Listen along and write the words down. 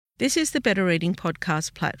This is the Better Reading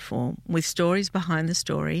podcast platform with stories behind the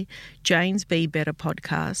story, Jane's Be Better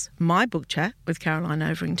podcast, my book chat with Caroline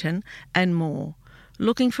Overington, and more.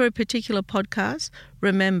 Looking for a particular podcast?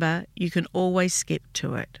 Remember, you can always skip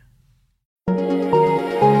to it.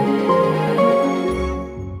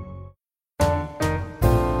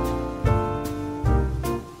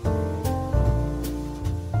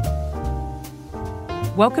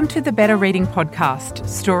 Welcome to the Better Reading podcast,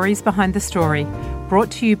 Stories Behind the Story,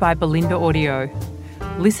 brought to you by Belinda Audio.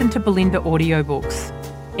 Listen to Belinda audiobooks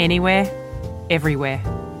anywhere, everywhere.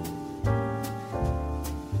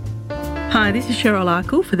 Hi, this is Cheryl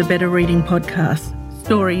Arkle for the Better Reading podcast,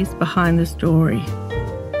 Stories Behind the Story.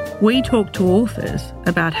 We talk to authors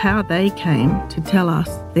about how they came to tell us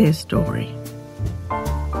their story.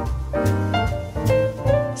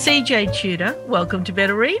 CJ Tudor, welcome to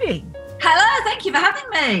Better Reading. Hello, thank you for having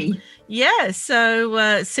me. Yeah, so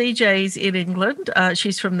CJ's in England.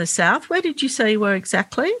 She's from the south. Where did you say you were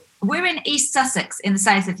exactly? We're in East Sussex in the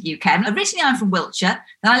south of the UK. Originally, I'm from Wiltshire.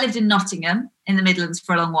 Then I lived in Nottingham in the Midlands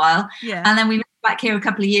for a long while. Yeah. And then we moved back here a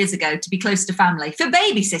couple of years ago to be close to family for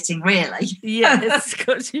babysitting, really. Yes,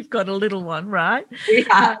 because you've got a little one, right?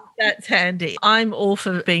 Yeah. That's handy. I'm all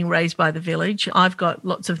for being raised by the village. I've got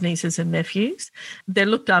lots of nieces and nephews. They're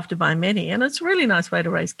looked after by many, and it's a really nice way to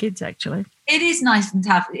raise kids, actually. It is nice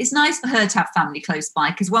it's nice for her to have family close by,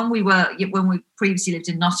 because when we previously lived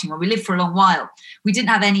in Nottingham, we lived for a long while, we didn't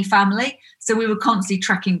have any family. So we were constantly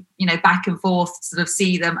trekking, back and forth to sort of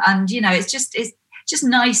see them. And, it's just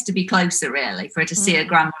nice to be closer, really, for her to see her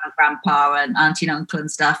grandma and grandpa and auntie and uncle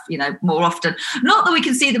and stuff, more often. Not that we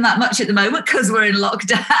can see them that much at the moment because we're in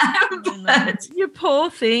lockdown. But... You poor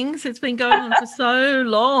things. It's been going on for so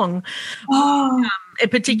long. Oh.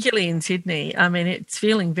 Particularly in Sydney. I mean, it's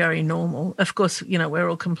feeling very normal. Of course, we're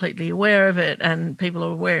all completely aware of it and people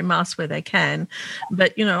are wearing masks where they can.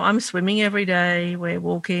 But, I'm swimming every day. We're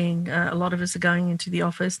walking. A lot of us are going into the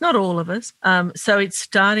office. Not all of us. So it's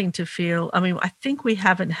starting to feel, I think we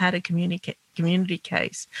haven't had a community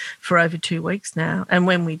case for over 2 weeks now. And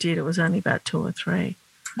when we did, it was only about 2 or 3.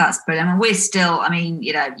 That's brilliant. And we're still,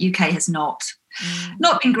 UK has not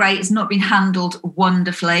been great. It's not been handled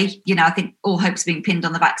wonderfully. I think all hope's being pinned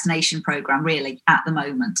on the vaccination programme, really, at the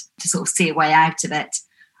moment, to sort of see a way out of it.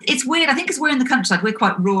 It's weird. I think because we're in the countryside, we're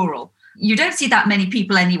quite rural. You don't see that many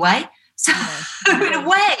people anyway. So in a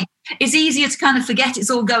way, it's easier to kind of forget it's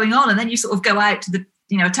all going on. And then you sort of go out to the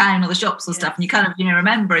town or the shops or stuff and you kind of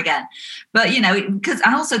remember again. But,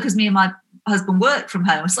 because me and my husband work from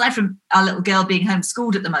home, aside from our little girl being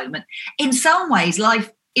homeschooled at the moment, in some ways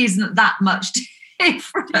life isn't that much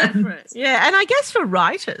different. Yeah, and I guess for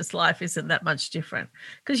writers, life isn't that much different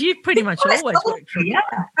because you've pretty much always worked from home. Yeah,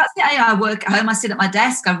 that's it. I work at home. I sit at my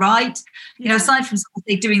desk. I write. Aside from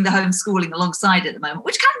doing the homeschooling alongside at the moment,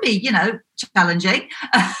 which can be, challenging.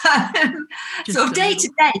 Sort of day to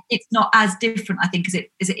day, it's not as different, I think,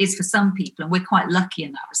 as it is for some people, and we're quite lucky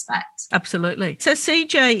in that respect. Absolutely. So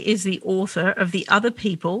CJ is the author of The Other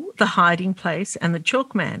People, The Hiding Place, and The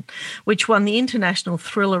Chalk Man, which won the International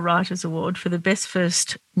Thriller Writers Award for the Best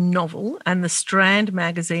First Novel and the Strand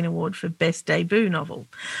Magazine Award for Best Debut Novel.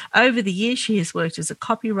 Over the years, she has worked as a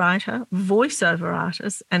copywriter, voiceover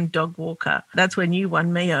artist, and dog walker. That's when you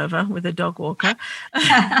won me over with a dog walker.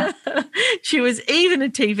 She was even a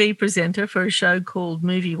TV presenter for a show called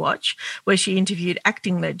Movie Watch, where she interviewed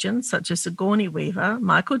acting legends such as Sigourney Weaver,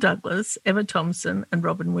 Michael Douglas, Emma Thompson, and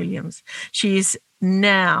Robin Williams. She is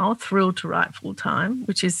now thrilled to write full-time,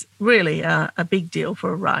 which is really a big deal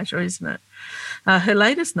for a writer, isn't it? Her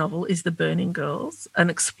latest novel is The Burning Girls, an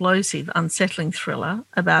explosive, unsettling thriller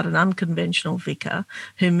about an unconventional vicar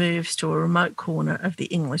who moves to a remote corner of the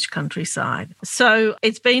English countryside. So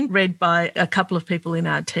it's been read by a couple of people in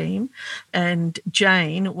our team, and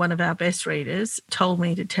Jane, one of our best readers, told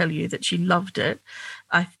me to tell you that she loved it.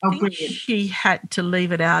 I think she had to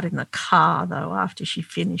leave it out in the car, though, after she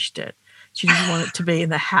finished it. She didn't want it to be in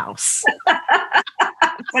the house.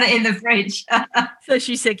 Put it in the fridge. So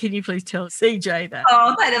she said, can you please tell CJ that?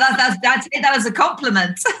 Oh, that's it. That was a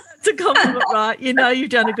compliment. It's a compliment, right?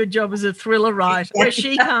 You've done a good job as a thriller writer, where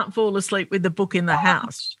she can't fall asleep with the book in the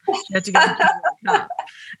house. She had to go to the car.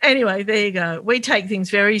 Anyway, there you go. We take things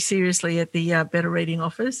very seriously at the Better Reading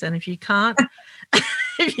office, and if you can't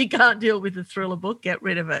deal with the thriller book, get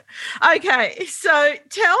rid of it. Okay, so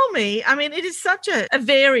tell me, it is such a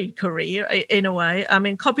varied career in a way.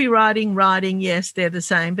 Copywriting, writing, yes, they're the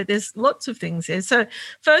same, but there's lots of things there. So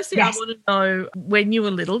firstly, yes. I want to know, when you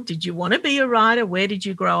were little, did you want to be a writer? Where did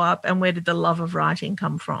you grow up, and where did the love of writing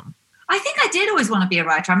come from? I think I did always want to be a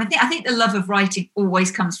writer. I think the love of writing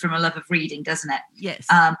always comes from a love of reading, doesn't it? Yes.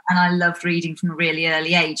 And I loved reading from a really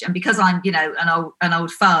early age. And because I'm, an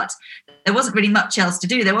old fart, there wasn't really much else to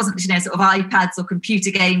do. There wasn't, sort of iPads or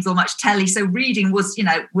computer games or much telly. So reading was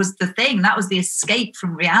the thing. That was the escape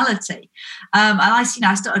from reality. And I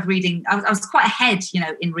started reading. I was quite ahead,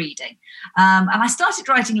 in reading. And I started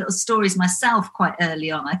writing little stories myself quite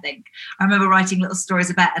early on, I think. I remember writing little stories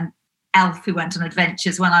about an elf who went on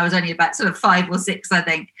adventures when I was only about sort of 5 or 6, I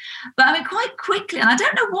think. But quite quickly, and I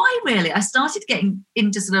don't know why really, I started getting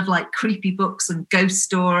into sort of like creepy books and ghost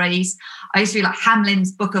stories. I used to read like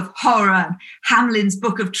Hamlin's Book of Horror and Hamlin's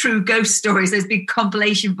Book of True Ghost Stories, those big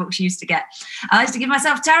compilation books you used to get. And I used to give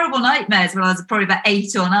myself terrible nightmares when I was probably about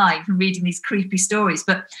 8 or 9 from reading these creepy stories.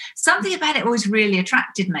 But something about it always really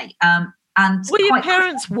attracted me. And were your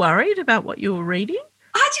parents worried about what you were reading?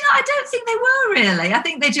 I don't think they were really. I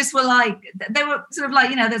think they just were like, they were sort of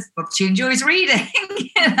like, she enjoys reading,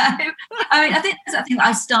 I think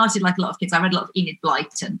I started like a lot of kids. I read a lot of Enid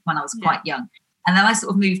Blyton when I was quite young. And then I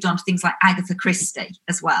sort of moved on to things like Agatha Christie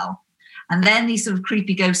as well. And then these sort of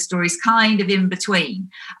creepy ghost stories kind of in between.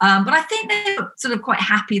 But I think they were sort of quite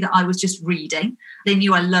happy that I was just reading. They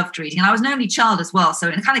knew I loved reading. And I was an only child as well. So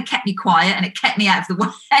it kind of kept me quiet and it kept me out of the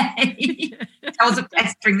way. I wasn't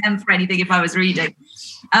pestering them for anything if I was reading.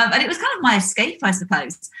 And it was kind of my escape, I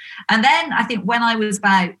suppose. And then I think when I was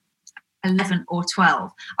about 11 or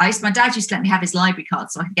 12, my dad used to let me have his library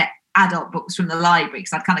card so I could get adult books from the library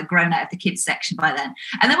because I'd kind of grown out of the kids section by then.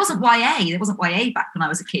 And there wasn't YA. There wasn't YA back when I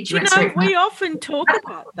was a kid. We often talk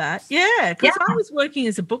about that. Yeah, because I was working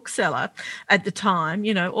as a bookseller at the time,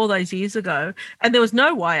 all those years ago, and there was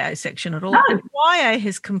no YA section at all. No. And YA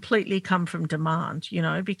has completely come from demand,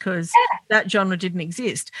 because that genre didn't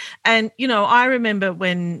exist. And, I remember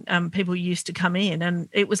when people used to come in and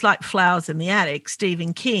it was like Flowers in the Attic,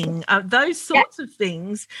 Stephen King, those sorts of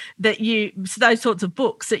things those sorts of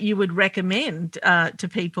books that you would recommend to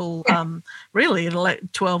people really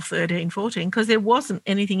at 12, 13, 14, because there wasn't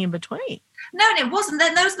anything in between. No, and it wasn't.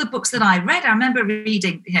 Then those are the books that I read. I remember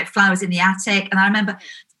reading, Flowers in the Attic, and I remember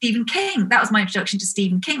Stephen King. That was my introduction to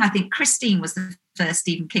Stephen King. I think Christine was the first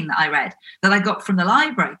Stephen King that I read that I got from the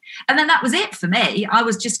library. And then that was it for me. I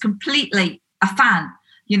was just completely a fan.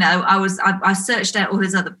 I searched out all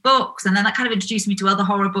his other books, and then that kind of introduced me to other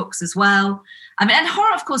horror books as well. And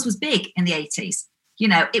horror, of course, was big in the 80s.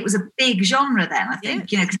 It was a big genre then, I think,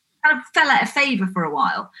 because it kind of fell out of favour for a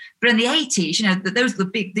while. But in the 80s, those were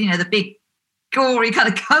the big gory kind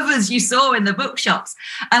of covers you saw in the bookshops.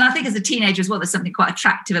 And I think as a teenager as well, there's something quite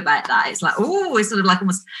attractive about that. It's like, it's sort of like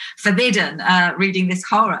almost forbidden reading this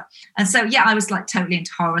horror. And so, I was like totally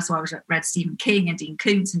into horror. So I read Stephen King and Dean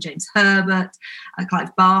Koontz and James Herbert and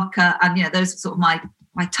Clive Barker. And, those are sort of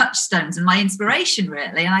my touchstones and my inspiration,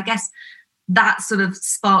 really. And I guess that sort of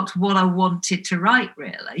sparked what I wanted to write,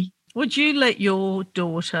 really. Would you let your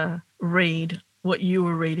daughter read what you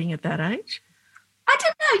were reading at that age? I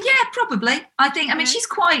don't know. Yeah, probably. I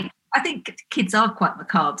think kids are quite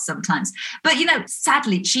macabre sometimes. But,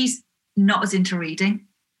 sadly, she's not as into reading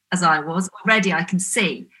as I was. Already I can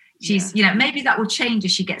see. She's, maybe that will change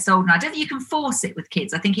as she gets older. I don't think you can force it with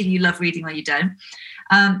kids. I think either you love reading or you don't.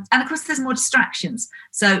 And of course, there's more distractions.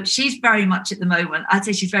 So she's very much at the moment, I'd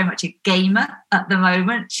say she's very much a gamer at the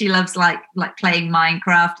moment. She loves like playing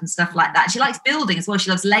Minecraft and stuff like that. She likes building as well.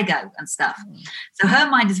 She loves Lego and stuff. So her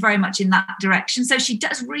mind is very much in that direction. So she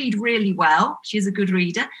does read really well. She's a good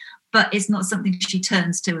reader, but it's not something she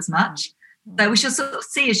turns to as much. So we shall sort of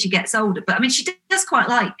see as she gets older. But she does quite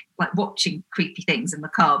like watching creepy things and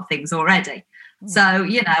macabre things already. So,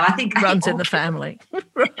 I think runs in the family.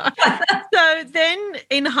 Right. So then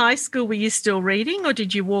in high school, were you still reading or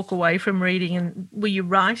did you walk away from reading and were you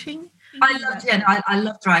writing? I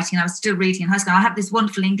loved writing. I was still reading in high school. I had this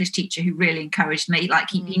wonderful English teacher who really encouraged me. Like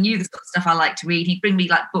he knew the sort of stuff I liked to read. He'd bring me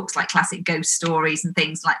like books like classic ghost stories and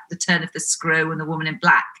things like The Turn of the Screw and The Woman in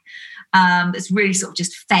Black. It's really sort of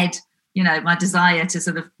just fed my desire to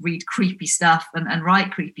sort of read creepy stuff and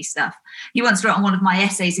write creepy stuff. He once wrote on one of my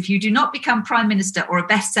essays, "If you do not become Prime Minister or a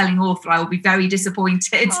best-selling author, I will be very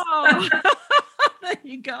disappointed." Oh, there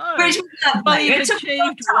you go. Which was lovely. Well, you've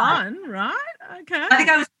achieved one, right? Okay. I think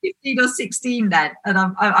I was 15 or 16 then, and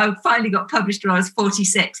I finally got published when I was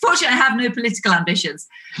 46. Fortunately, I have no political ambitions.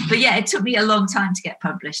 But it took me a long time to get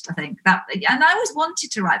published, I think. And I always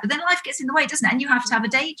wanted to write, but then life gets in the way, doesn't it? And you have to have a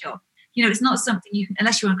day job. It's not something you can,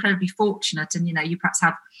 unless you're incredibly fortunate and, you perhaps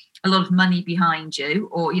have a lot of money behind you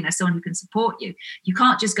or, someone who can support you. You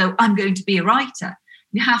can't just go, I'm going to be a writer.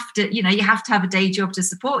 You have to have a day job to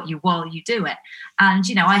support you while you do it. And,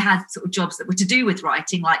 I had sort of jobs that were to do with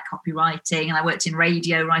writing, like copywriting, and I worked in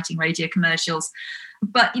radio, writing radio commercials.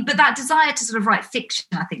 But that desire to sort of write fiction,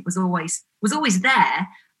 I think, was always there.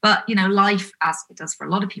 But, life, as it does for a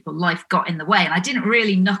lot of people, life got in the way. And I didn't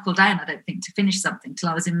really knuckle down, I don't think, to finish something till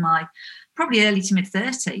I was in my probably early to mid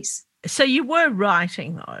 30s. So you were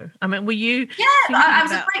writing, though? I mean, were you? Yeah, I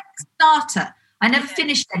was a great starter. I never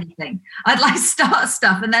finished anything. I'd like start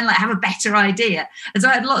stuff and then like have a better idea. And so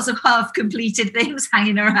I had lots of half-completed things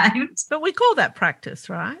hanging around. But we call that practice,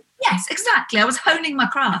 right? Yes, exactly. I was honing my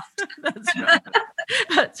craft. That's right.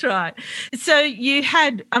 That's right. So you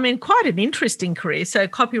had, quite an interesting career. So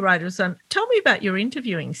copywriters. Tell me about your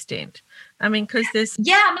interviewing stint. Because there's...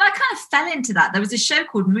 Yeah, I kind of fell into that. There was a show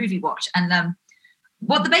called Movie Watch, and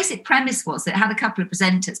what the basic premise was, it had a couple of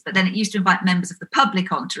presenters, but then it used to invite members of the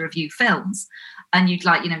public on to review films, and you'd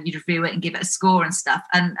review it and give it a score and stuff.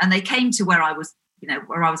 And they came to where I was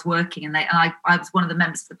working, and I was one of the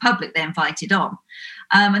members of the public they invited on.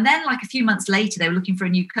 And then like a few months later, they were looking for a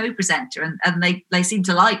new co-presenter, and they seemed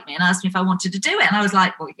to like me and asked me if I wanted to do it. And I was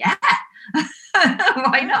like, well, yeah,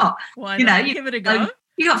 why not? Why not? Give it a go.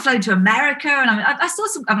 You got flown to America, and I saw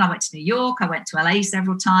some. I went to New York, I went to LA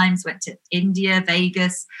several times, went to India,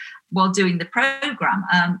 Vegas, while doing the program.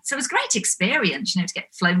 So it was a great experience, to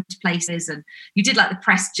get flown to places, and you did like the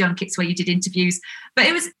press junkets where you did interviews. But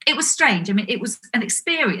it was strange. It was an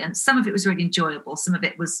experience. Some of it was really enjoyable. Some of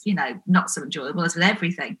it was, not so enjoyable, as with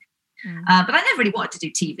everything. But I never really wanted to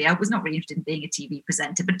do TV. I was not really interested in being a TV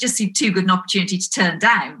presenter, but it just seemed too good an opportunity to turn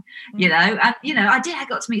down, And, I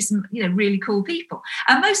got to meet some, really cool people.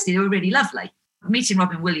 And mostly they were really lovely. Meeting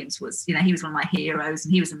Robin Williams was, he was one of my heroes,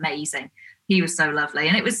 and he was amazing. He was so lovely.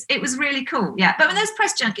 And it was really cool. Yeah. But those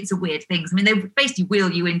press junkets are weird things. They basically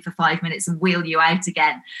wheel you in for 5 minutes and wheel you out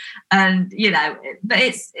again. And, but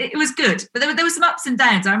it was good. But there were some ups and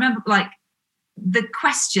downs. I remember the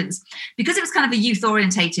questions, because it was kind of a youth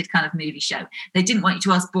orientated kind of movie show, they didn't want you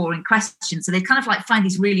to ask boring questions, so they kind of find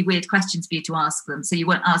these really weird questions for you to ask them, so you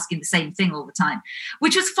weren't asking the same thing all the time,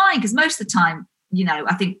 which was fine, because most of the time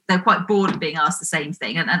I think they're quite bored of being asked the same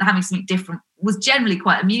thing, and having something different was generally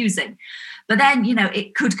quite amusing. But then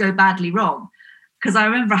it could go badly wrong, because I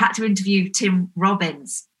remember I had to interview Tim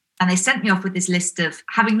Robbins, and they sent me off with this list of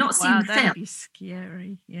having not seen the film. That'd be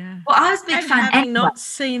scary, yeah. Well, I was a big fan. Having not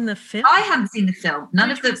seen the film? I hadn't seen the film.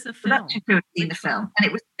 None of the production crew had seen the film. And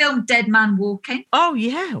it was the film Dead Man Walking. Oh,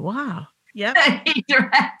 yeah, wow. Yep. He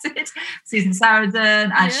directed. Susan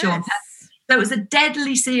Sarandon and Sean Penn. So it was a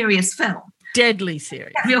deadly serious film. Deadly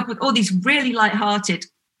serious. Set me off with all these really light-hearted,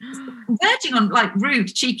 verging on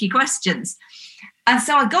rude, cheeky questions. And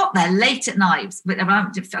so I got there late at night, and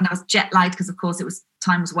I was jet lagged because, of course,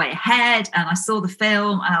 time was way ahead. And I saw the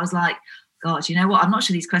film, and I was like, God, you know what? I'm not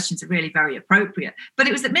sure these questions are really very appropriate. But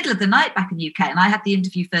it was the middle of the night back in the UK, and I had the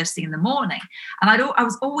interview first thing in the morning. And I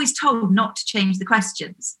was always told not to change the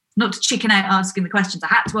questions, not to chicken out asking the questions. I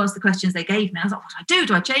had to ask the questions they gave me. I was like, what do I do?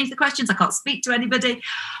 Do I change the questions? I can't speak to anybody. I'm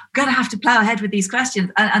going to have to plow ahead with these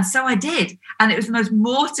questions. And so I did. And it was the most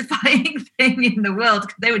mortifying thing in the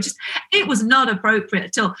world. It was not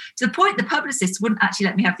appropriate at all. To the point the publicist wouldn't actually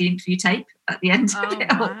let me have the interview tape at the end of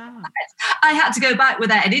it. Wow. I had to go back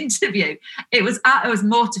without an interview. It was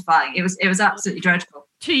mortifying. It was absolutely dreadful.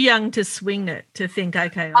 Too young to swing it, to think,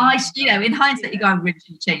 okay. In hindsight, you go, I really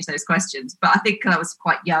should change those questions. But I think I was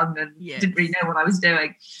quite young and didn't really know what I was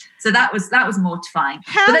doing. So that was mortifying.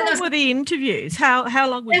 How long were the interviews? How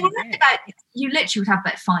long were you literally would have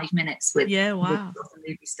about 5 minutes with, wow. with the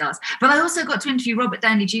movie stars. But I also got to interview Robert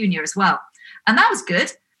Downey Jr. as well. And that was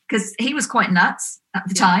good, because he was quite nuts at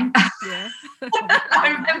the time. Yeah.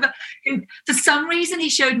 I remember for some reason he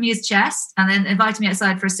showed me his chest and then invited me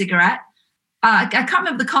outside for a cigarette. I can't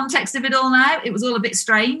remember the context of it all now. It was all a bit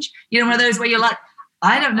strange. One of those where you're like,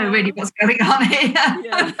 I don't know really what's going on here.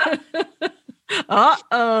 Yeah.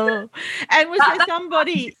 Uh-oh. And was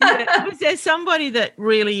there somebody that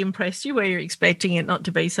really impressed you where you're expecting it not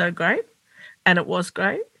to be so great and it was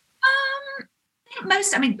great?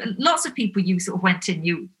 Lots of people you sort of went in,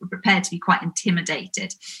 you were prepared to be quite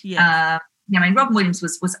intimidated. Yeah. Robin Williams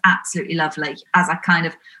was absolutely lovely, as I kind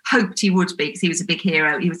of hoped he would be, because he was a big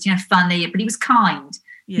hero. He was, funny, but he was kind.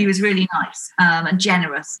 Yeah. He was really nice and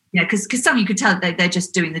generous. Because some you could tell they're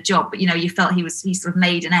just doing the job, but you felt he sort of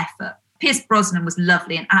made an effort. Pierce Brosnan was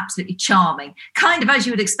lovely and absolutely charming, kind of as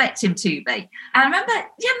you would expect him to be. And I remember,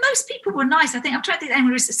 most people were nice. I think I'm trying to think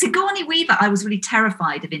anyone was. Sigourney Weaver, I was really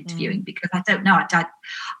terrified of interviewing because I don't know.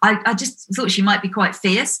 I just thought she might be quite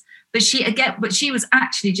fierce. But she was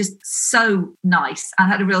actually just so nice and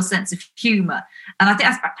had a real sense of humour. And I think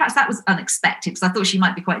perhaps that was unexpected, because I thought she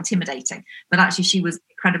might be quite intimidating, but actually she was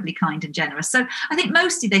incredibly kind and generous. So I think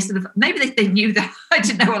mostly maybe they knew that I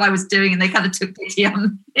didn't know what I was doing, and they kind of took pity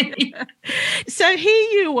on me. So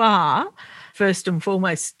here you are, first and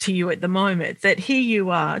foremost to you at the moment, that here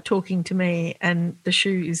you are talking to me and the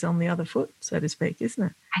shoe is on the other foot, so to speak, isn't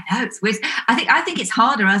it? I know, it's weird. I think it's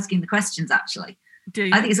harder asking the questions, actually. Do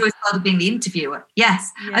you? I think it's always harder being the interviewer.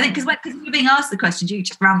 Yes. Yeah. I think because when you're being asked the questions, you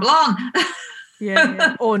just ramble on.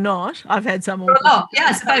 Yeah. Or not. I've had some. Or not. Yeah,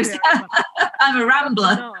 I suppose. I'm a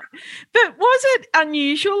rambler. But was it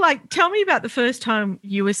unusual? Like, tell me about the first time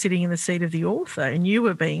you were sitting in the seat of the author and you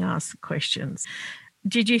were being asked questions.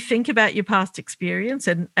 Did you think about your past experience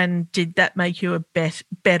and did that make you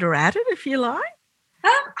better at it, if you like?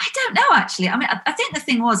 I don't know, actually. I mean, I think the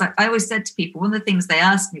thing was, I always said to people, one of the things they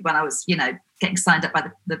asked me when I was, getting signed up by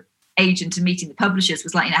the agent and meeting the publishers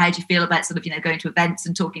was like, how do you feel about sort of, going to events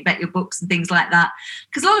and talking about your books and things like that?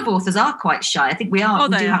 Because a lot of authors are quite shy. I think we are.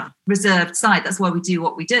 We do have a reserved side. That's why we do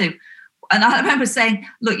what we do. And I remember saying,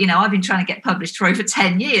 look, I've been trying to get published for over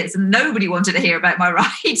 10 years and nobody wanted to hear about my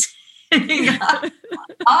writing.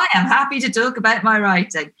 I am happy to talk about my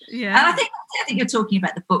writing. Yeah. And I think you're talking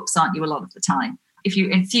about the books, aren't you, a lot of the time? If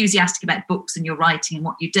you're enthusiastic about books and your writing and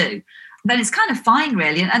what you do, then it's kind of fine,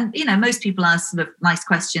 really. And most people ask sort of nice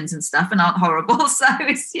questions and stuff and aren't horrible. So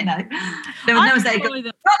it's, no one's there going,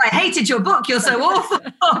 I hated your book, you're so awful.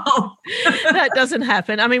 That doesn't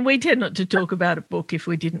happen. I mean, we tend not to talk about a book if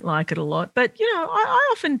we didn't like it a lot. But, I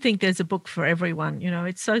often think there's a book for everyone.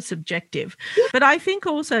 It's so subjective. But I think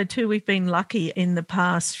also, too, we've been lucky in the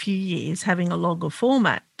past few years having a longer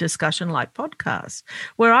format discussion like podcasts,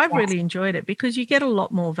 where I've really enjoyed it because you get a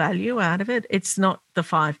lot more value out of it. It's not the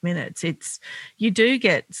 5 minutes. You do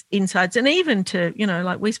get insights, and even to,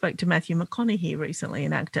 like we spoke to Matthew McConaughey recently,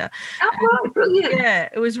 an actor. Oh, brilliant. Yeah,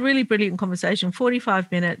 it was really brilliant conversation,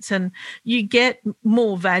 45 minutes, and you get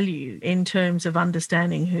more value in terms of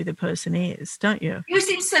understanding who the person is, don't you? He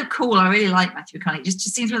seems so cool. I really like Matthew McConaughey. Just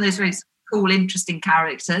seems one of those really cool, interesting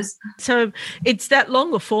characters. So it's that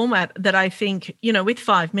longer format that I think, with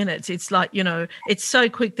 5 minutes, it's like, it's so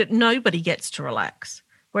quick that nobody gets to relax.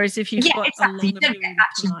 Whereas if you've got a longer period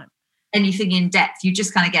of time, anything in depth, you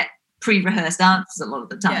just kind of get pre-rehearsed answers a lot of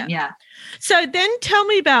the time. Yeah. So then tell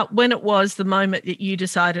me about when it was the moment that you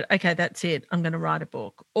decided, okay, that's it, I'm going to write a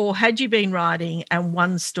book. Or had you been writing and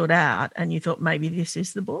one stood out and you thought maybe this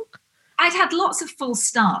is the book? I'd had lots of false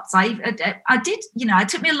starts. I did, it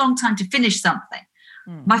took me a long time to finish something.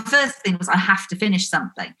 My first thing was I have to finish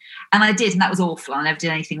something. And I did, and that was awful. I never did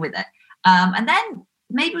anything with it. And then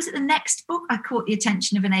maybe was it the next book, I caught the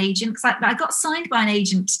attention of an agent, because I got signed by an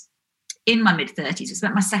agent in my mid-30s. It was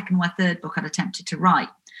about my second or my third book I'd attempted to write.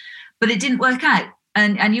 But it didn't work out.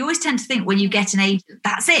 And you always tend to think when you get an agent,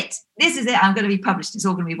 that's it. This is it. I'm going to be published. It's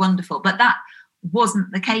all going to be wonderful. But that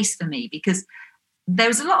wasn't the case for me, because there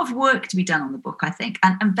was a lot of work to be done on the book, I think.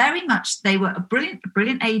 And very much they were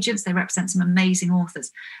brilliant agents. They represent some amazing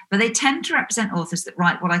authors. But they tend to represent authors that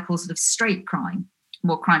write what I call sort of straight crime,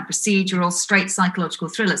 more crime procedural, straight psychological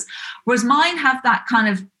thrillers. Whereas mine have that kind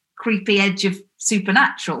of creepy edge of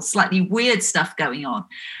supernatural, slightly weird stuff going on.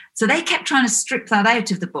 So they kept trying to strip that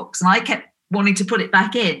out of the books, and I kept wanting to put it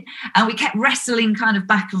back in. And we kept wrestling kind of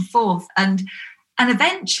back and forth. And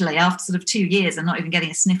eventually, after sort of 2 years and not even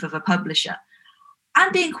getting a sniff of a publisher,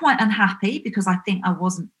 and being quite unhappy because I think I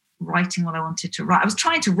wasn't writing what I wanted to write. I was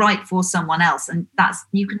trying to write for someone else, and that's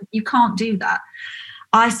you can't do that.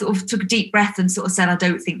 I sort of took a deep breath and sort of said, I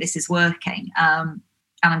don't think this is working, and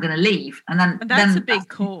I'm going to leave. And that's a big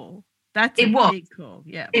call. Big call.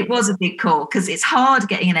 Yeah, it was a big call, because it's hard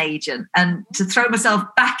getting an agent, and to throw myself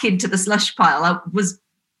back into the slush pile.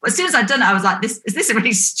 As soon as I'd done it, I was like, is this a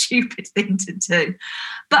really stupid thing to do?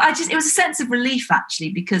 But it was a sense of relief,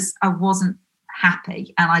 actually, because I wasn't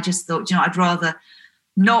happy, and I just thought, I'd rather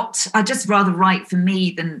write for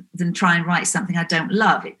me than try and write something I don't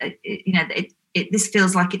love. This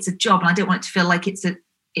feels like it's a job, and I don't want it to feel like it's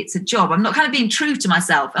a job. I'm not kind of being true to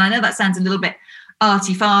myself, and I know that sounds a little bit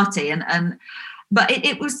arty-farty, but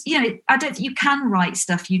it was, I don't think you can write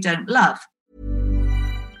stuff you don't love.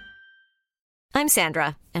 I'm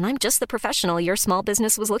Sandra, and I'm just the professional your small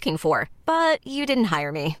business was looking for. But you didn't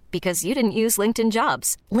hire me because you didn't use LinkedIn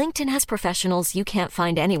Jobs. LinkedIn has professionals you can't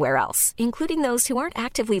find anywhere else, including those who aren't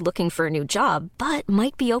actively looking for a new job, but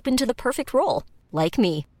might be open to the perfect role, like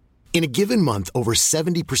me. In a given month, over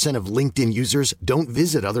 70% of LinkedIn users don't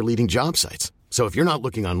visit other leading job sites. So if you're not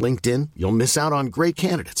looking on LinkedIn, you'll miss out on great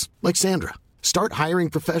candidates like Sandra. Start hiring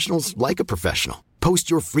professionals like a professional. Post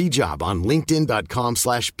your free job on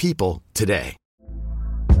linkedin.com/people today.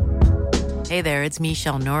 Hey there, it's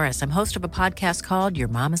Michelle Norris. I'm host of a podcast called Your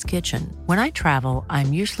Mama's Kitchen. When I travel,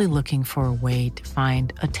 I'm usually looking for a way to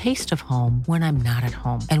find a taste of home when I'm not at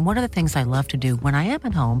home. And one of the things I love to do when I am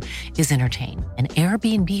at home is entertain. And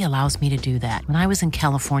Airbnb allows me to do that. When I was in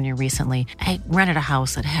California recently, I rented a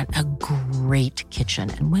house that had a great kitchen.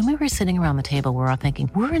 And when we were sitting around the table, we're all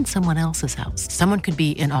thinking, we're in someone else's house. Someone could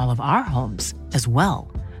be in all of our homes as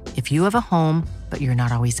well. If you have a home, but you're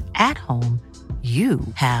not always at home, you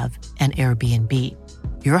have an Airbnb.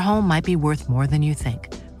 Your home might be worth more than you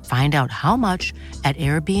think. Find out how much at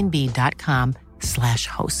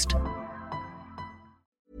airbnb.com/host.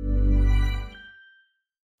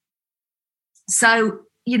 So,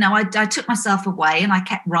 I took myself away and I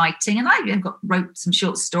kept writing, and I wrote some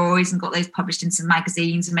short stories and got those published in some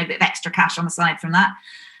magazines and made a bit of extra cash on the side from that.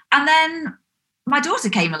 And then my daughter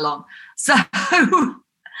came along. So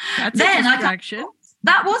that's then a distraction.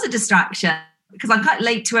 That was a distraction, because I'm quite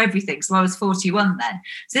late to everything. So I was 41 then.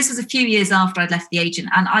 So this was a few years after I'd left the agent.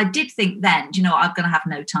 And I did think then, I'm going to have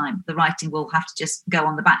no time. The writing will have to just go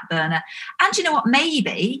on the back burner. And you know what?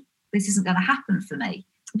 Maybe this isn't going to happen for me.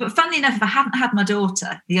 But funnily enough, if I hadn't had my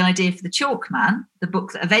daughter, the idea for The Chalk Man, the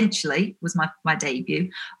book that eventually was my debut,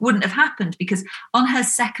 wouldn't have happened, because on her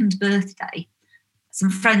second birthday, some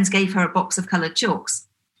friends gave her a box of coloured chalks.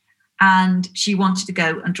 And she wanted to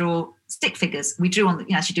go and draw stick figures. We drew on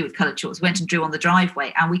as you do with coloured chalks, we went and drew on the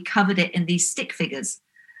driveway, and we covered it in these stick figures.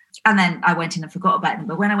 And then I went in and forgot about them.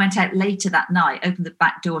 But when I went out later that night, opened the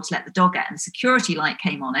back door to let the dog out, and the security light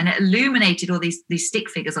came on and it illuminated all these stick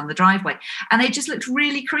figures on the driveway. And they just looked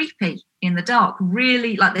really creepy in the dark,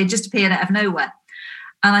 really like they just appeared out of nowhere.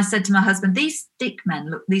 And I said to my husband, these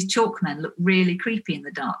chalk men look really creepy in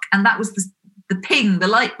the dark. And that was the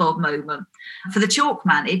light bulb moment. For The Chalk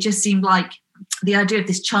Man, it just seemed like the idea of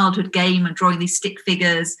this childhood game and drawing these stick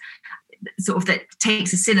figures sort of that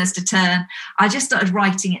takes a sinister turn. I just started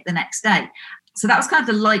writing it the next day. So that was kind of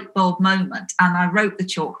the light bulb moment. And I wrote The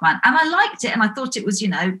Chalk Man, and I liked it. And I thought it was,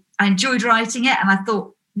 I enjoyed writing it. And I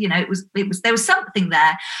thought, there was something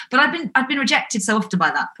there. But I'd been rejected so often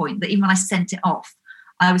by that point that even when I sent it off,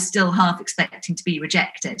 I was still half expecting to be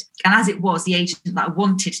rejected. And as it was, the agent that I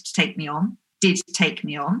wanted to take me on did take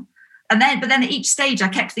me on. But then at each stage, I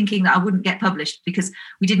kept thinking that I wouldn't get published because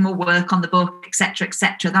we did more work on the book, et cetera, et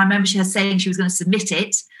cetera. Then I remember her saying she was going to submit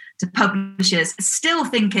it to publishers, still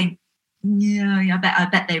thinking, I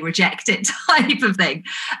bet they reject it type of thing.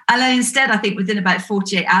 And then instead, I think within about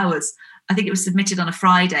 48 hours, I think it was submitted on a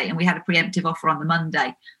Friday and we had a preemptive offer on the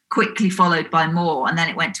Monday, quickly followed by more. And then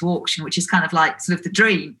it went to auction, which is kind of like sort of the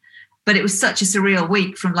dream. But it was such a surreal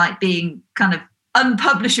week from like being kind of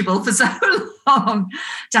unpublishable for so long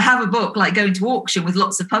to have a book like going to auction with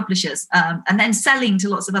lots of publishers and then selling to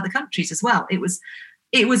lots of other countries as well. It was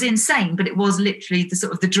insane, but it was literally the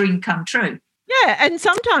sort of the dream come true. Yeah, and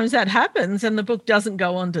sometimes that happens and the book doesn't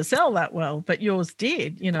go on to sell that well, but yours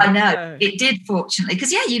did, I know, it did, fortunately,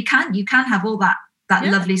 because you can have all that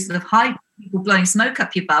lovely sort of hype, people blowing smoke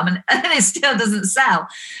up your bum, and it still doesn't sell,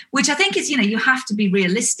 which I think is, you have to be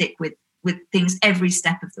realistic with things every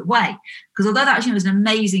step of the way. Because although that was an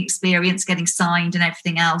amazing experience getting signed and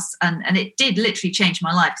everything else, and it did literally change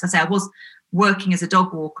my life. Because I was working as a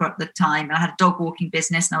dog walker at the time, and I had a dog walking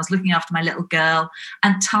business, and I was looking after my little girl,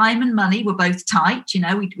 and time and money were both tight.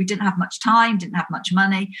 We didn't have much time, didn't have much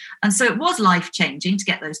money. And so it was life-changing to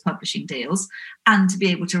get those publishing deals and to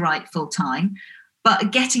be able to write full-time.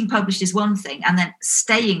 But getting published is one thing, and then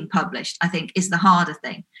staying published, I think, is the harder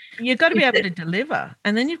thing. You've got to be able to deliver,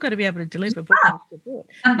 and then you've got to be able to deliver book after book.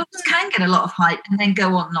 And books can get a lot of hype and then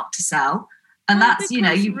go on not to sell. And that's, you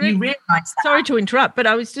realise that. Sorry to interrupt, but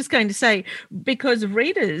I was just going to say, because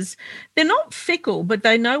readers, they're not fickle, but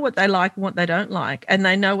they know what they like and what they don't like, and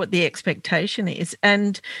they know what the expectation is.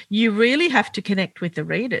 And you really have to connect with the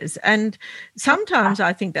readers. And sometimes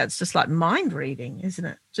I think that's just like mind reading, isn't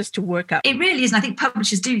it? Just to work up. It really is. And I think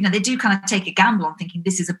publishers do, they do kind of take a gamble on thinking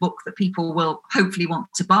this is a book that people will hopefully want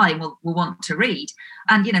to buy and will want to read.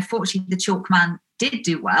 And, fortunately, The Chalk Man did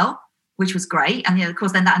do well, which was great. And of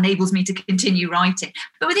course, then that enables me to continue writing.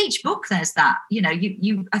 But with each book, there's that,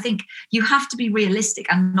 I think you have to be realistic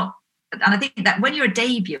and not. And I think that when you're a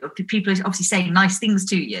debut, people are obviously saying nice things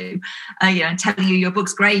to you, and telling you your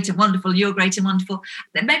book's great and wonderful, you're great and wonderful.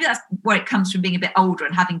 Maybe that's where it comes from, being a bit older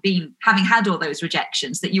and having had all those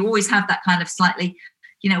rejections, that you always have that kind of slightly,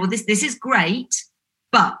 well, this is great,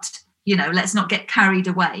 but let's not get carried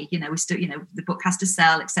away. We still, the book has to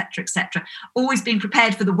sell, et cetera, et cetera. Always being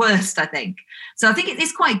prepared for the worst, I think. So I think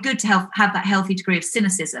it's quite good to have that healthy degree of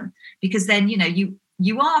cynicism, because then,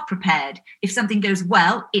 you are prepared. If something goes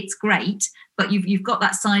well, it's great, but you've got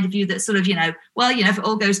that side of you that sort of, well, if it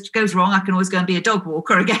all goes wrong, I can always go and be a dog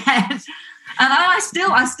walker again. And I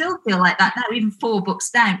still feel like that now, even 4 books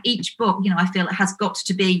down. Each book, I feel it has got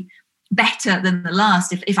to be better than the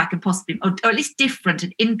last, if I can possibly, or at least different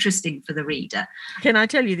and interesting for the reader. Can I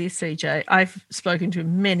tell you this, CJ? I've spoken to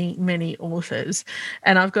many, many authors,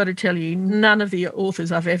 and I've got to tell you, none of the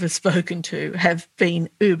authors I've ever spoken to have been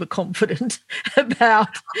uber confident about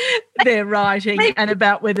their writing and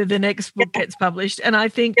about whether the next book gets published. And I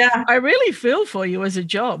think I really feel for you as a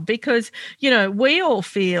job, because, we all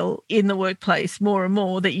feel in the workplace more and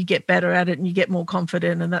more that you get better at it and you get more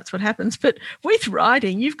confident, and that's what happens. But with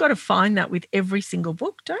writing, you've got to find that with every single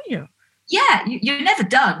book, don't you? Yeah, you're never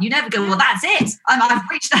done. You never go, well, that's it. I've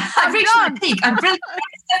reached my peak. I'm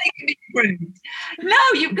brilliant. No,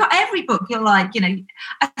 you've got every book. You're like,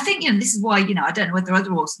 I think, this is why, I don't know whether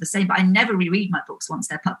other authors are the same, but I never reread my books once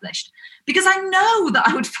they're published, because I know that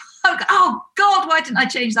I would, oh God, why didn't I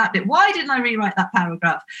change that bit? Why didn't I rewrite that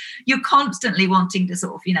paragraph? You're constantly wanting to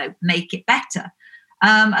sort of, make it better.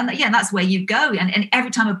 And that's where you go. And every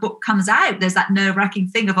time a book comes out, there's that nerve-wracking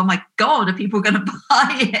thing of, oh my God, are people going to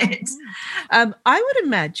buy it? I would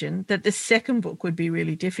imagine that the second book would be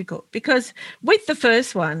really difficult, because with the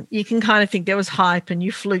first one, you can kind of think there was hype and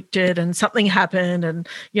you fluked it and something happened and,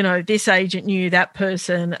 this agent knew that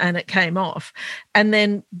person and it came off. And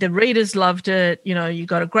then the readers loved it, you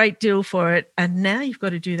got a great deal for it. And now you've got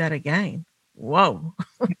to do that again. Whoa.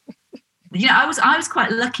 I was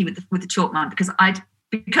quite lucky with the Chalkman,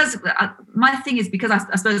 because my thing is, because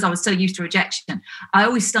I suppose I was so used to rejection, I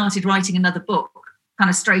always started writing another book kind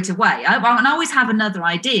of straight away. And I always have another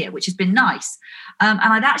idea, which has been nice. And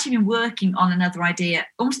I'd actually been working on another idea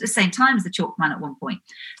almost at the same time as the Chalkman at one point.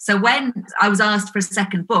 So when I was asked for a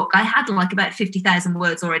second book, I had like about 50,000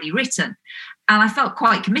 words already written. And I felt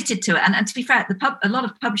quite committed to it. And to be fair, a lot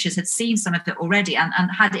of publishers had seen some of it already and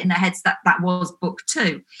had it in their heads that was book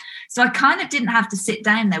 2. So I kind of didn't have to sit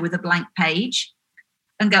down there with a blank page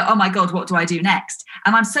and go, oh my God, what do I do next?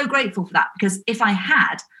 And I'm so grateful for that, because if I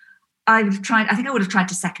had, I would have tried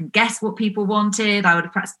to second guess what people wanted. I would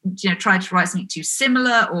have perhaps, tried to write something too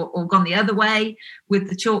similar or gone the other way with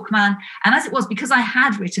the Chalkman. And as it was, because I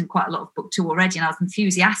had written quite a lot of book 2 already and I was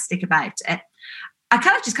enthusiastic about it, I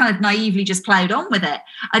kind of naively just ploughed on with it.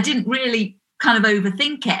 I didn't really kind of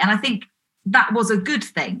overthink it. And I think that was a good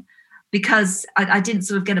thing, because I didn't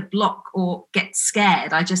sort of get a block or get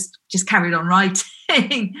scared. I just carried on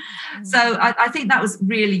writing. So I think that was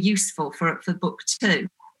really useful for book 2,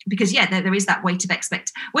 because, there is that weight of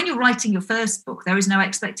when you're writing your first book, there is no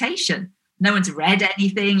expectation. No one's read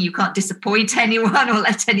anything. You can't disappoint anyone or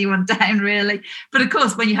let anyone down, really. But of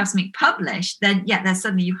course, when you have something published, then there's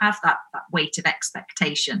suddenly you have that weight of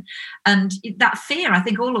expectation. And that fear, I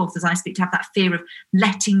think all authors I speak to have that fear of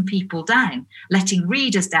letting people down, letting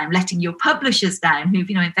readers down, letting your publishers down who've,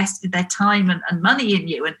 invested their time and money in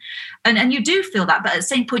you. And you do feel that. But at the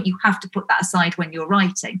same point, you have to put that aside when you're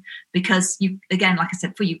writing, because you, again, like I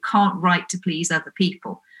said before, you can't write to please other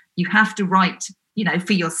people. You have to write,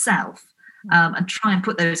 for yourself. And try and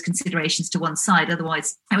put those considerations to one side.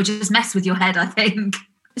 Otherwise, it would just mess with your head, I think.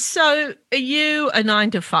 So are you a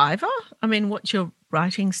 9-to-5-er? I mean, what's your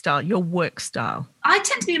writing style, your work style? I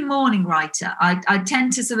tend to be a morning writer. I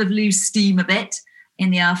tend to sort of lose steam a bit in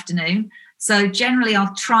the afternoon. So generally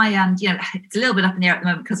I'll try and, it's a little bit up in the air at the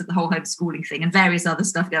moment because of the whole homeschooling thing and various other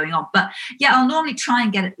stuff going on. But I'll normally try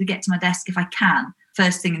and get to my desk if I can,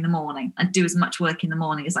 first thing in the morning, and do as much work in the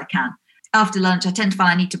morning as I can. After lunch, I tend to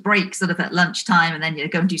find I need to break sort of at lunchtime and then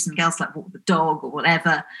go and do something else like walk the dog or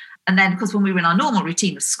whatever. And then, of course, when we were in our normal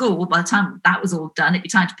routine of school, by the time that was all done, it'd be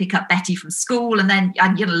time to pick up Betty from school, and then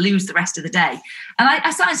I'm going to lose the rest of the day. And I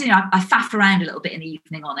sometimes, I faff around a little bit in the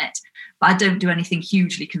evening on it, but I don't do anything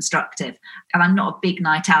hugely constructive. And I'm not a big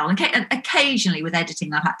night owl. And occasionally with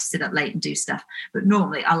editing, I've had to sit up late and do stuff. But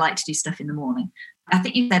normally I like to do stuff in the morning. I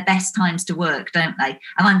think they're best times to work, don't they?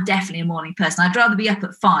 And I'm definitely a morning person. I'd rather be up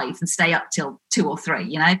at 5 than stay up till 2 or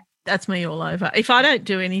 3, That's me all over. If I don't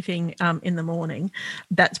do anything in the morning,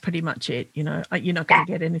 that's pretty much it. You're not going to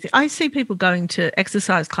get anything. I see people going to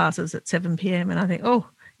exercise classes at 7 p.m. and I think, oh,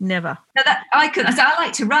 never. No, I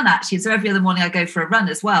like to run, actually. So every other morning I go for a run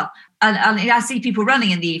as well. And I see people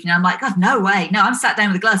running in the evening. I'm like, God, no way. No, I'm sat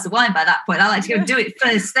down with a glass of wine by that point. I like to go and do it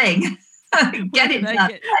first thing.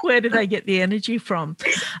 Where do they get the energy from?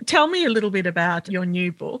 Tell me a little bit about your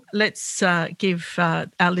new book. Let's give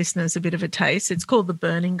our listeners a bit of a taste. It's called The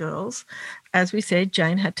Burning Girls. As we said,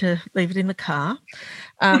 Jane had to leave it in the car.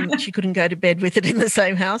 She couldn't go to bed with it in the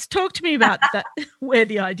same house. Talk to me about that, where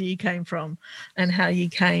the idea came from and how you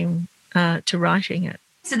came to writing it?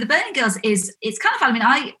 So The Burning Girls it's kind of fun.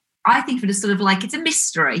 I mean, I think of it as sort of like, it's a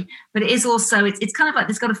mystery, but it is also, it's kind of like,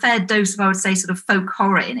 it's got a fair dose of, I would say, sort of folk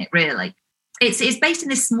horror in it, really. It's based in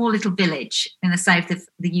this small little village in the south of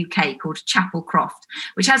the UK called Chapel Croft,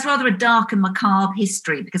 which has rather a dark and macabre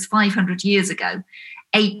history, because 500 years ago,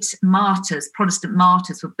 8 martyrs, Protestant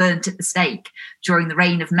martyrs, were burnt at the stake during the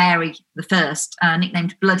reign of Mary I,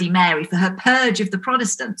 nicknamed Bloody Mary, for her purge of the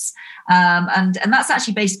Protestants. And that's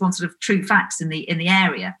actually based upon sort of true facts in the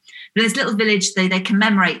area. But in this little village, they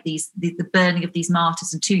commemorate the burning of these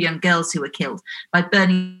martyrs and 2 young girls who were killed by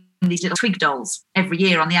burning these little twig dolls every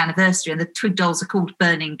year on the anniversary, and the twig dolls are called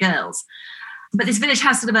Burning Girls. But this village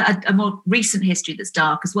has sort of a more recent history that's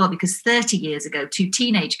dark as well, because 30 years ago, 2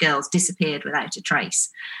 teenage girls disappeared without a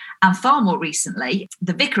trace. And far more recently,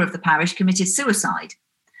 the vicar of the parish committed suicide.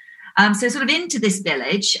 So sort of into this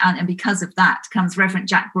village, and because of that, comes Reverend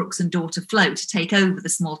Jack Brooks and daughter Flo to take over the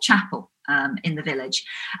small chapel in the village.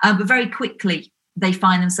 But very quickly, they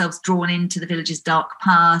find themselves drawn into the village's dark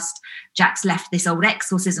past. Jack's left this old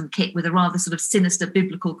exorcism kit with a rather sort of sinister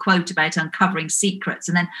biblical quote about uncovering secrets.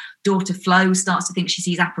 And then daughter Flo starts to think she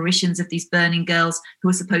sees apparitions of these burning girls who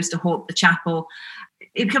are supposed to haunt the chapel.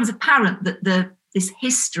 It becomes apparent that this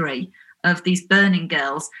history of these burning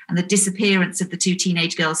girls and the disappearance of the 2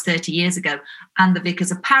 teenage girls 30 years ago and the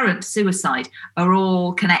vicar's apparent suicide are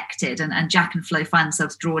all connected. And Jack and Flo find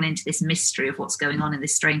themselves drawn into this mystery of what's going on in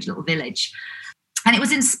this strange little village. And it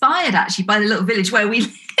was inspired actually by the little village where we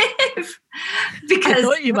live. Because I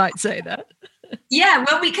thought you might say that. Yeah,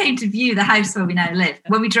 when we came to view the house where we now live,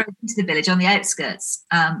 when we drove into the village on the outskirts,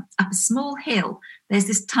 up a small hill, there's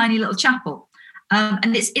this tiny little chapel.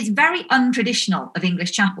 And it's very untraditional of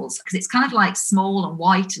English chapels, because it's kind of like small and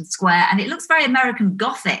white and square, and it looks very American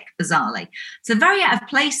Gothic, bizarrely. So very out of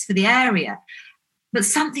place for the area. But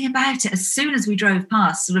something about it, as soon as we drove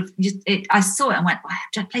past, I saw it and went, wow,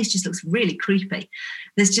 that place just looks really creepy.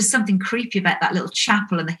 There's just something creepy about that little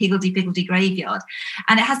chapel and the higgledy-piggledy graveyard.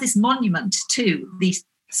 And it has this monument to the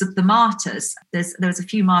martyrs. There was a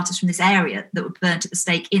few martyrs from this area that were burnt at the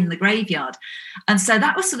stake in the graveyard. And so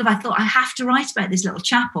that was I thought, I have to write about this little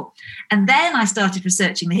chapel. And then I started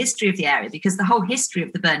researching the history of the area, because the whole history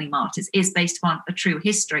of the burning martyrs is based upon a true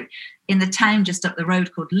history. In the town just up the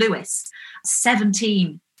road called Lewes,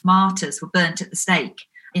 17 martyrs were burnt at the stake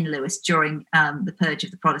in Lewes during the purge of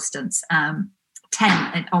the Protestants.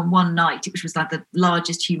 10 on one night, which was like the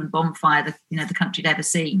largest human bonfire the country had ever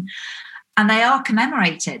seen. And they are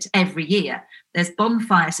commemorated every year. There's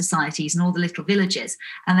bonfire societies in all the little villages,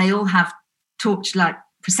 and they all have torchlight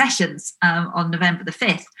processions on November the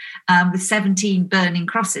 5th with 17 burning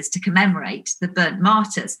crosses to commemorate the burnt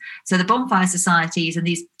martyrs. So the bonfire societies and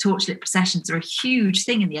these torchlit processions are a huge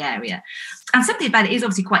thing in the area. And something about it is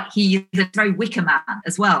obviously quite very Wicker Man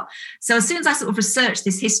as well. So as soon as I sort of researched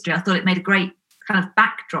this history, I thought it made a great kind of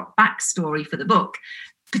backstory for the book,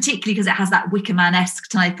 particularly because it has that Wicker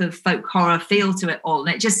Man-esque type of folk horror feel to it all.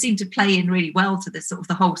 And it just seemed to play in really well to this sort of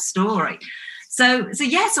the whole story. So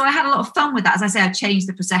I had a lot of fun with that. As I say, I changed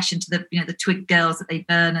the procession to the twig girls that they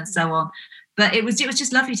burn and so on. But it was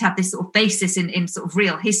just lovely to have this sort of basis in sort of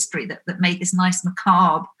real history that made this nice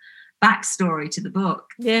macabre backstory to the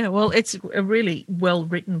book. Yeah, well, it's a really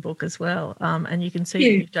well-written book as well, and you can see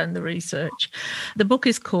that you've done the research. The book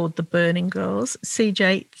is called The Burning Girls.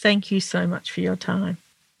 CJ, thank you so much for your time.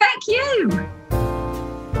 Thank you.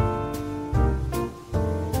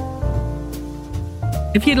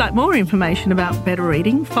 If you'd like more information about Better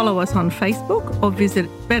Reading, follow us on Facebook or visit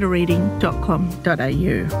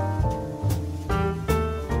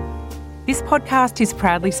betterreading.com.au. This podcast is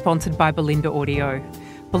proudly sponsored by Belinda Audio.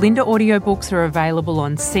 Belinda audiobooks are available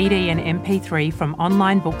on CD and MP3 from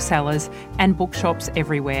online booksellers and bookshops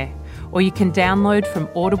everywhere, or you can download from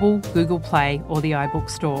Audible, Google Play or the iBook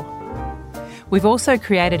Store. We've also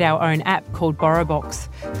created our own app called BorrowBox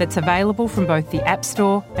that's available from both the App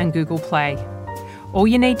Store and Google Play. All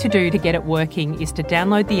you need to do to get it working is to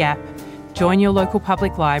download the app, join your local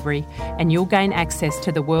public library, and you'll gain access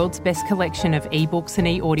to the world's best collection of ebooks and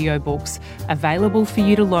e-audiobooks available for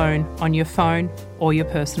you to loan on your phone or your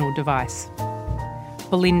personal device.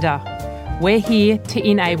 Belinda, we're here to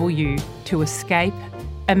enable you to escape,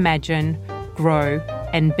 imagine, grow,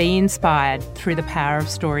 and be inspired through the power of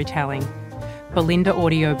storytelling. Belinda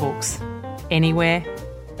Audiobooks. Anywhere,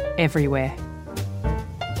 everywhere.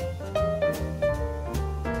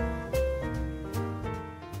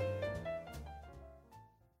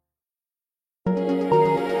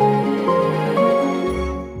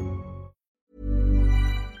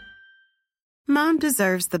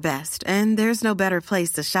 deserves the best, and there's no better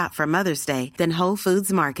place to shop for Mother's Day than Whole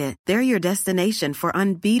Foods Market. They're your destination for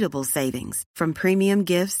unbeatable savings, from premium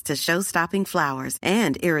gifts to show-stopping flowers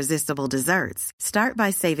and irresistible desserts. Start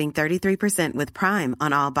by saving 33% with Prime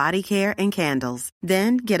on all body care and candles.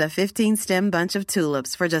 Then get a 15-stem bunch of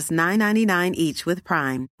tulips for just $9.99 each with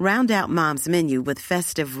Prime. Round out Mom's menu with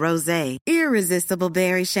festive rosé, irresistible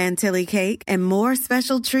berry chantilly cake, and more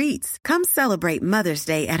special treats. Come celebrate Mother's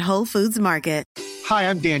Day at Whole Foods Market. Hi,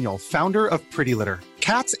 I'm Daniel, founder of Pretty Litter.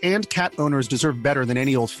 Cats and cat owners deserve better than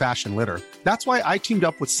any old-fashioned litter. That's why I teamed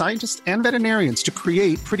up with scientists and veterinarians to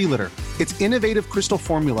create Pretty Litter. Its innovative crystal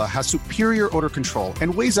formula has superior odor control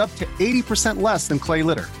and weighs up to 80% less than clay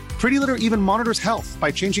litter. Pretty Litter even monitors health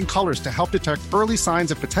by changing colors to help detect early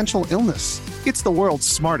signs of potential illness. It's the world's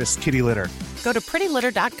smartest kitty litter. Go to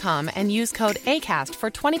prettylitter.com and use code ACAST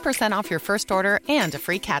for 20% off your first order and a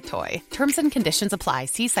free cat toy. Terms and conditions apply.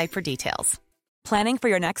 See site for details. Planning for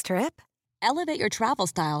your next trip? Elevate your travel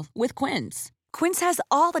style with Quince. Quince has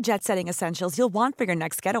all the jet-setting essentials you'll want for your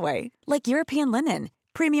next getaway, like European linen,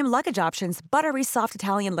 premium luggage options, buttery soft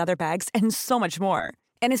Italian leather bags, and so much more.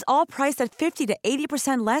 And is all priced at 50 to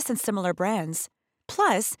 80% less than similar brands.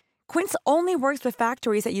 Plus, Quince only works with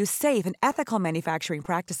factories that use safe and ethical manufacturing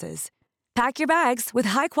practices. Pack your bags with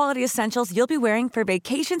high-quality essentials you'll be wearing for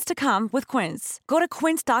vacations to come with Quince. Go to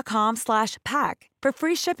quince.com/pack for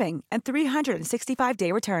free shipping and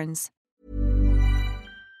 365-day returns.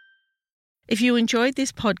 If you enjoyed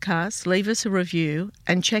this podcast, leave us a review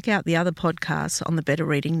and check out the other podcasts on the Better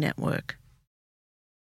Reading Network.